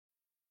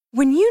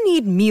When you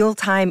need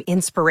mealtime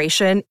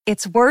inspiration,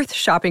 it's worth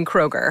shopping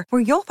Kroger,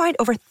 where you'll find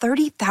over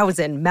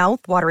 30,000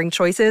 mouth-watering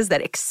choices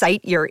that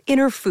excite your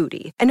inner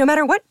foodie. And no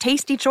matter what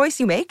tasty choice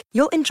you make,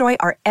 you'll enjoy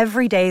our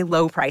everyday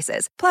low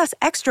prices, plus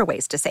extra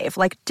ways to save,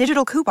 like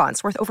digital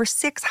coupons worth over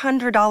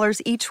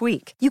 $600 each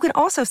week. You can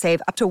also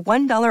save up to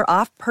 $1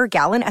 off per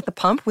gallon at the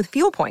pump with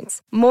fuel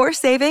points. More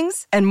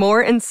savings and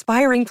more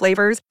inspiring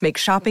flavors make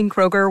shopping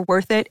Kroger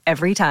worth it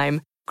every time.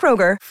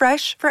 Kroger,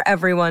 fresh for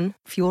everyone.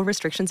 Fuel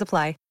restrictions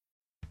apply.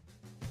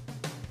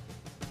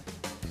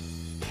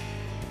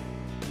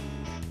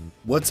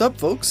 What's up,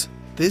 folks?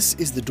 This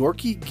is the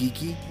Dorky,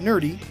 Geeky,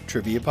 Nerdy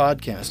Trivia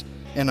Podcast,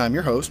 and I'm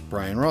your host,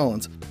 Brian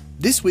Rollins.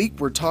 This week,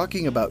 we're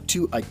talking about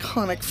two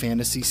iconic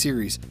fantasy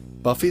series,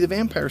 Buffy the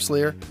Vampire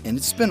Slayer and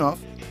its spinoff,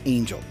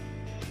 Angel.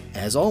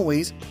 As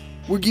always,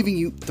 we're giving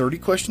you 30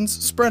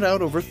 questions spread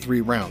out over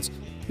 3 rounds.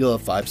 You'll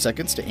have 5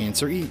 seconds to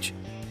answer each.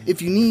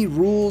 If you need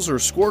rules or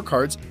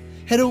scorecards,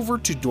 head over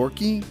to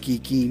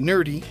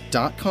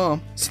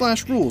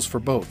dorkygeekynerdy.com/rules for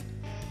both.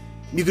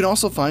 You can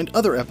also find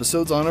other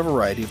episodes on a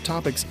variety of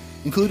topics,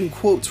 including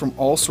quotes from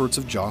all sorts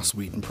of Joss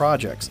Whedon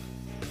projects.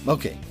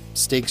 Okay,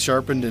 stakes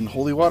sharpened and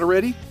holy water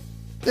ready?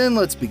 Then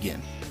let's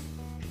begin.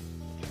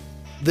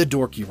 The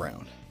Dorky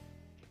Round.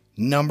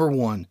 Number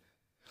 1.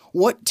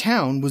 What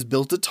town was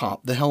built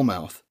atop the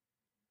Hellmouth?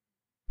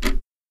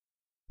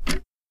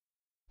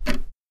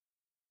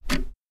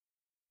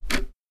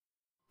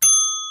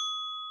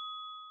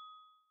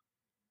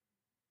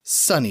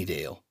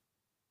 Sunnydale.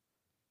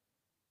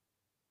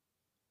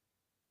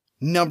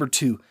 Number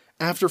 2.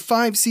 After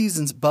 5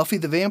 seasons, Buffy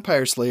the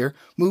Vampire Slayer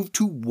moved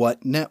to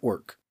what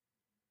network?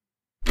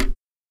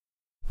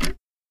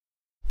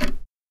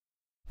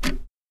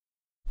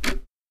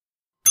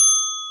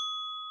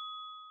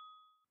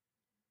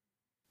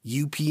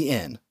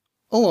 UPN,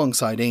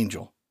 alongside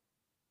Angel.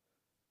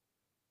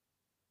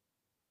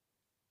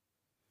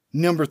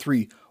 Number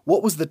 3.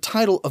 What was the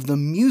title of the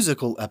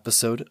musical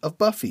episode of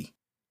Buffy?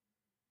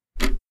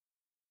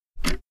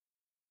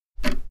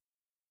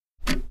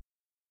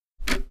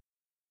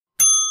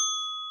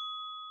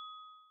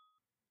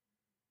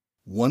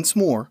 Once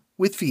More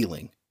with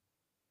Feeling.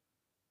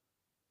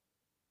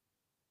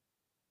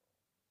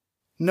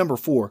 Number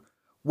 4.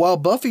 While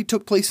Buffy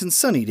took place in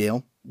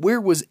Sunnydale, where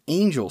was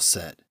Angel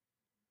set?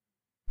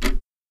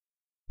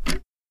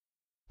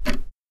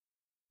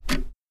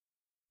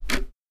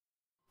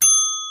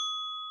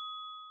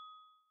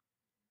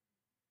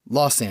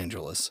 Los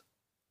Angeles.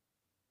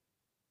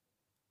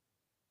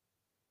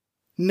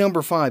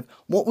 Number 5.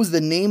 What was the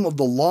name of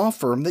the law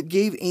firm that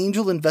gave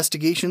Angel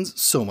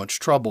Investigations so much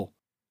trouble?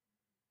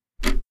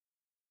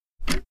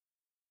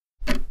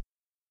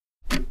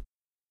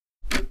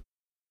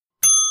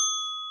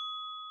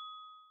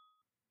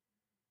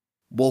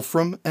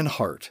 Wolfram and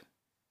Hart.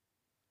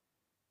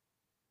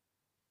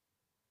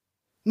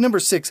 Number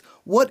 6.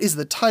 What is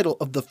the title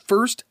of the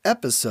first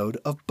episode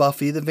of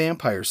Buffy the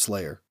Vampire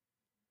Slayer?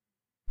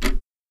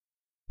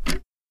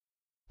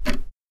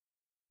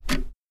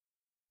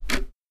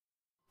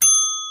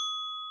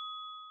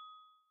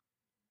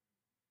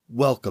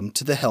 Welcome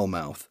to the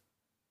Hellmouth.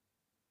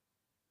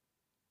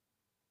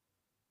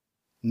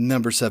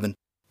 Number 7.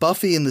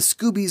 Buffy and the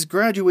Scoobies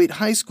graduate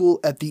high school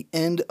at the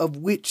end of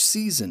which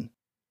season?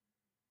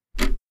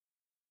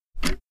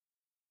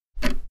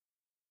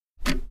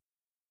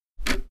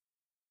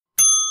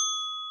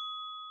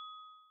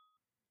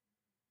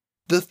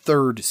 The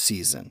 3rd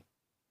season.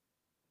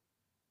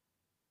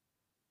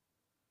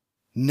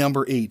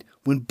 Number 8.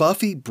 When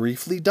Buffy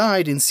briefly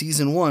died in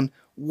season 1,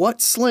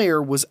 what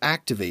Slayer was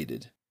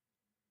activated?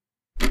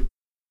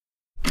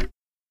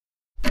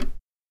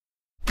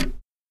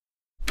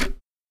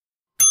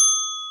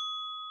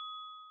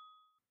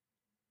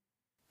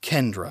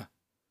 Kendra.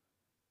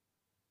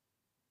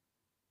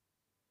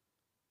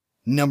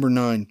 Number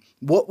 9.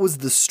 What was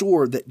the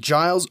store that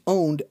Giles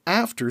owned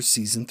after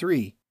season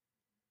 3?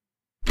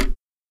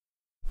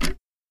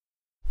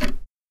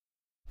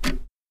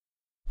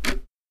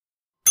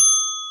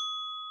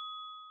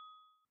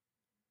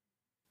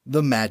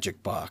 The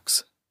Magic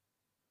Box.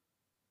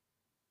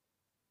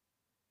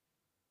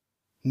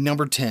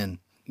 Number 10.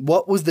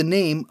 What was the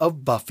name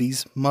of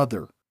Buffy's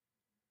mother?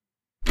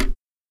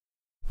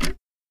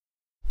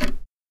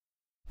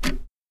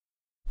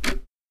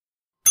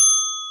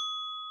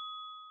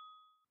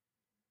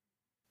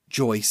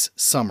 Joyce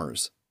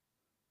Summers.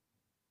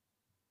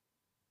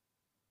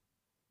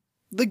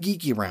 The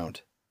Geeky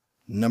Round.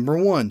 Number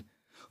 1.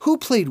 Who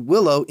played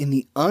Willow in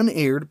the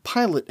unaired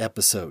pilot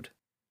episode?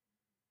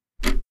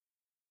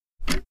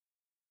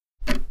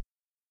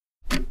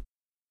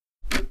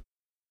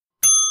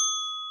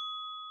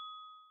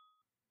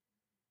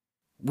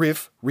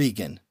 Riff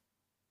Regan.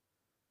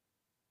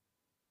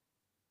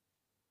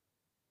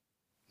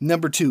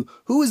 Number 2.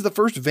 Who is the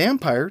first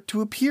vampire to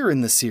appear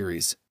in the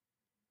series?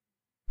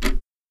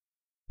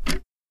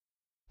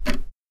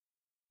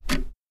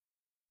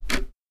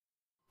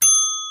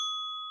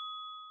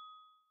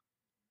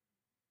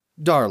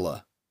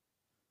 Darla.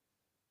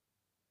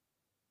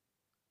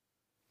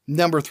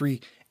 Number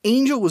 3.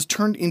 Angel was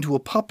turned into a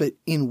puppet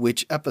in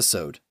which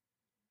episode?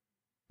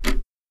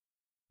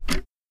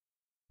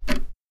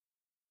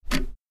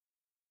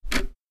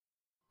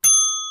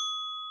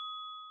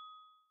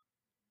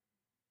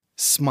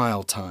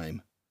 Smile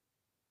Time.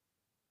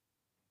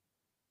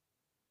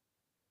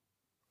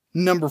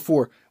 Number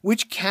 4.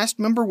 Which cast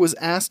member was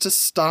asked to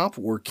stop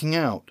working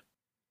out?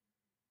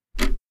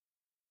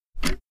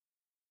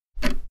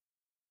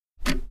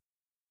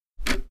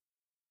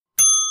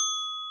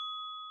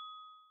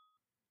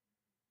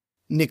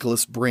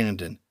 Nicholas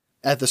Brandon.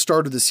 At the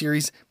start of the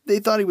series, they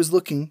thought he was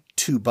looking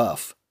too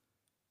buff.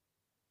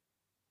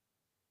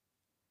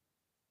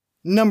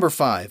 Number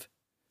 5.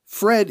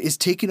 Fred is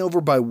taken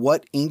over by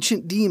what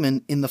ancient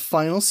demon in the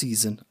final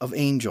season of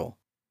Angel?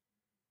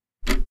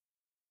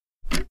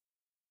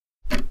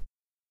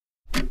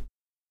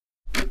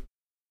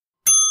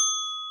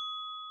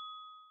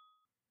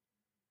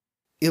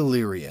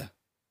 Illyria.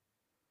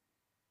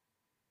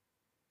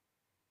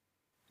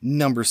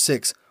 Number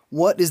 6.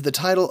 What is the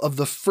title of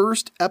the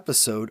first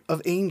episode of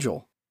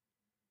Angel?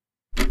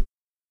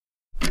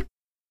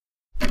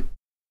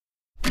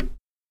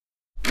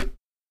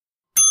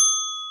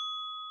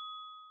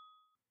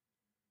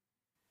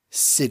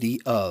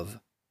 City of.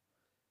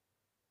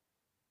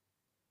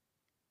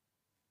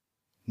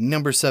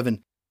 Number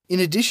 7. In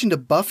addition to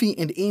Buffy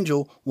and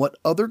Angel, what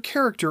other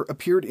character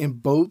appeared in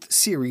both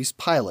series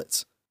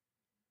pilots?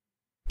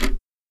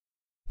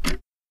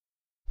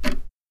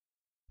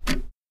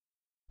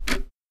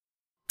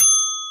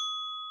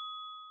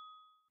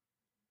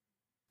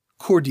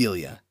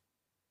 Cordelia.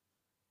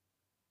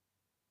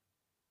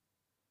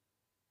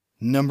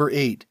 Number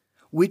 8.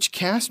 Which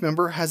cast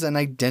member has an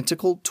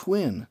identical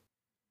twin?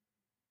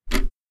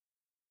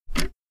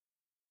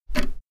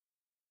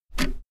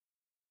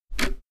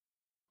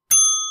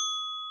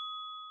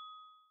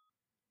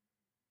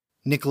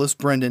 Nicholas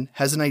Brendon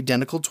has an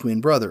identical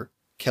twin brother,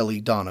 Kelly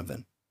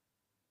Donovan.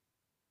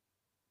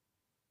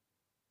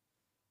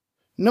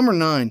 Number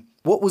 9.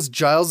 What was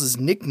Giles'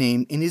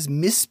 nickname in his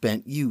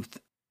misspent youth?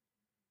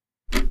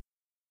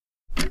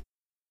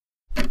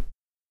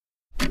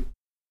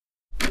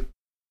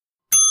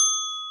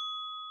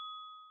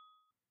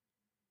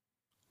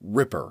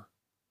 Ripper.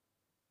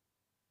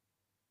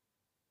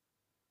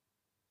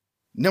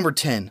 Number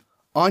 10.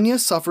 Anya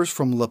suffers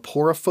from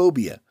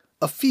leporophobia,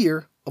 a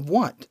fear of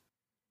what?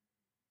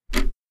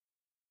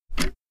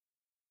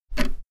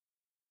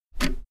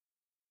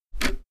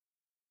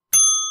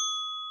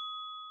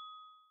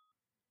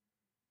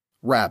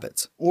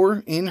 Rabbits,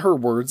 or in her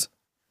words,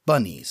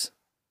 bunnies.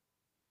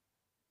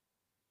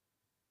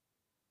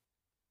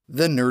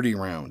 The Nerdy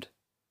Round.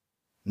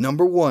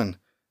 Number 1.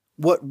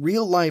 What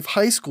real-life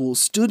high school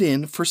stood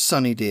in for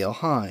Sunnydale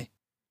High?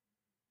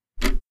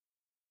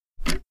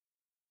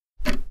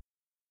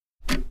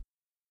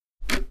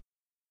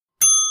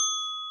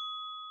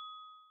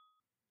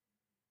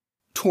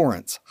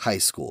 Torrance High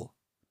School.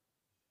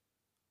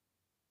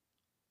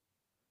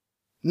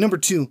 Number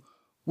 2.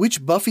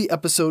 Which Buffy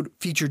episode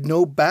featured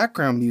no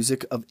background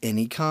music of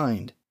any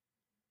kind?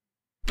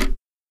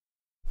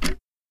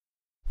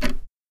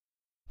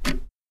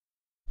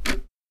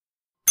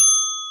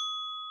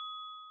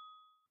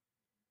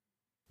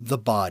 The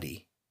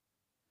Body.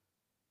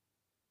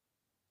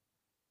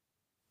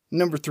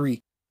 Number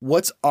 3.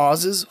 What's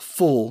Oz's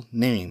full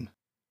name?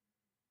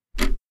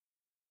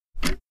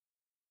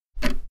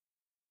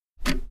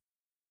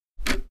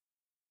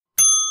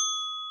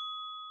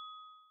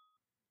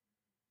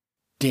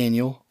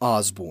 Daniel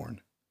Osborne.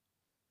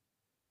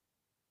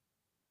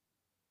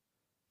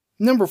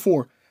 Number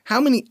 4. How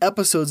many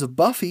episodes of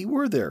Buffy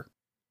were there?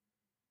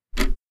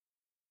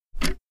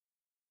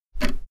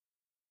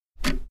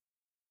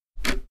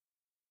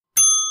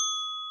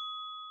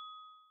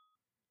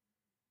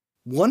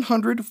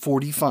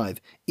 $145,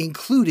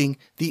 including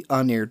the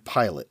unaired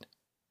pilot.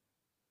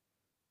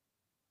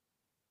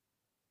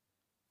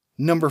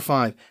 Number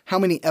 5. How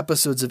many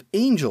episodes of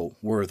Angel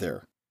were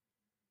there?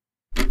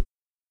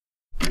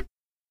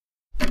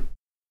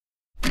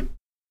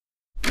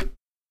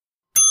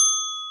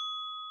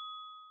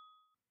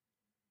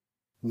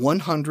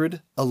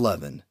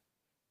 $111.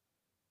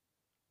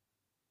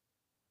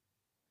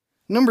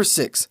 Number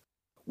 6.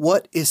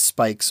 What is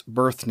Spike's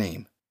birth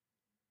name?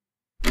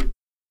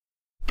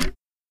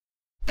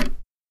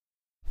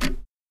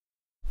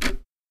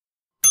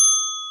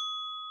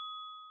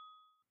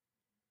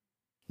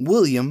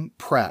 William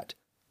Pratt.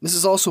 This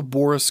is also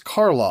Boris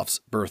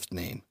Karloff's birth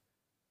name.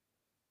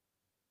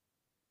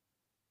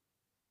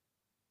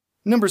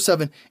 Number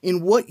 7.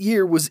 In what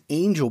year was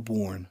Angel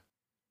born?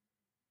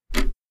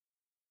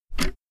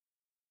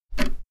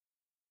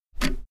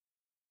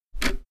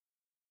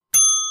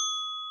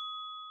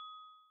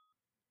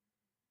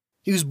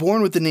 He was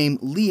born with the name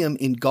Liam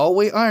in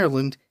Galway,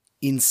 Ireland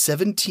in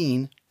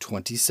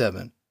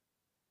 1727.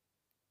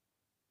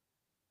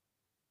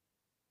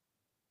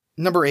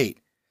 Number 8.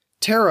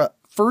 Tara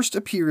first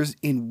appears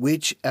in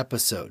which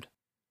episode?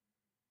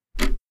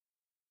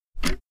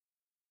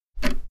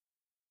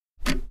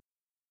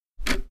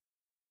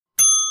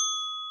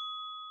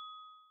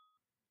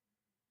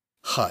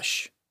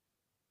 Hush.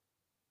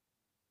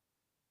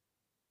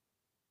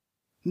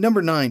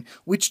 Number 9.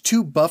 Which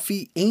two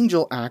Buffy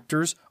Angel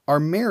actors are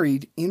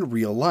married in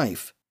real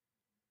life?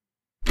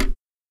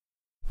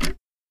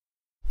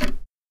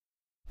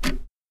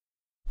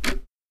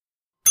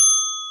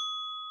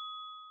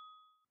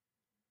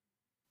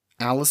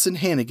 Allison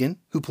Hannigan,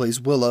 who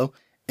plays Willow,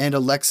 and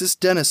Alexis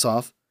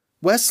Denisof,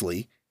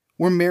 Wesley,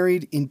 were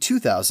married in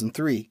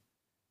 2003.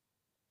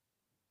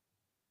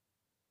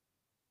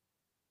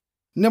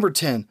 Number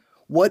 10.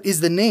 What is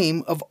the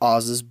name of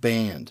Oz's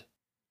band?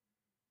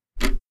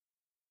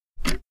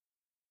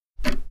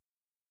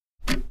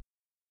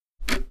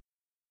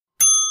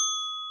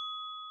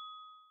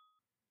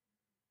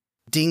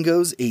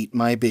 Dingoes Ate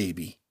My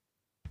Baby.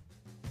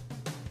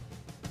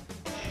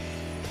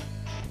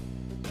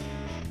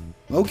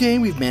 Okay,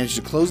 we've managed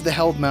to close the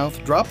held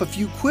mouth, drop a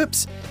few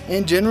quips,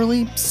 and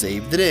generally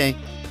save the day.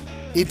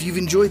 If you've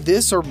enjoyed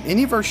this or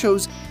any of our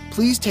shows,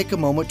 please take a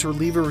moment to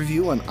leave a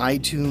review on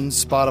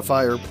iTunes,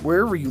 Spotify, or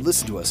wherever you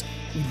listen to us.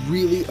 We'd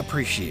really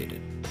appreciate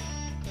it.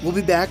 We'll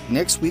be back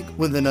next week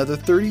with another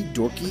 30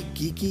 dorky,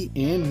 geeky,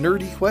 and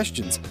nerdy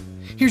questions.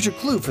 Here's your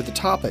clue for the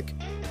topic.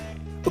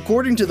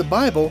 According to the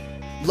Bible,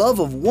 love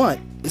of what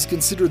is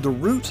considered the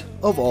root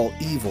of all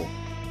evil?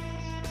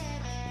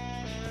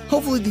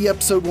 Hopefully the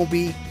episode won't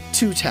be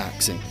too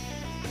taxing.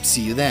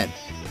 See you then.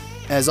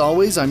 As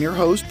always, I'm your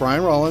host,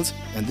 Brian Rollins,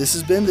 and this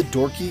has been the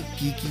Dorky,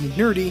 Geeky,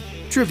 Nerdy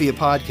Trivia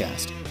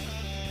Podcast.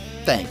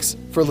 Thanks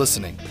for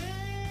listening.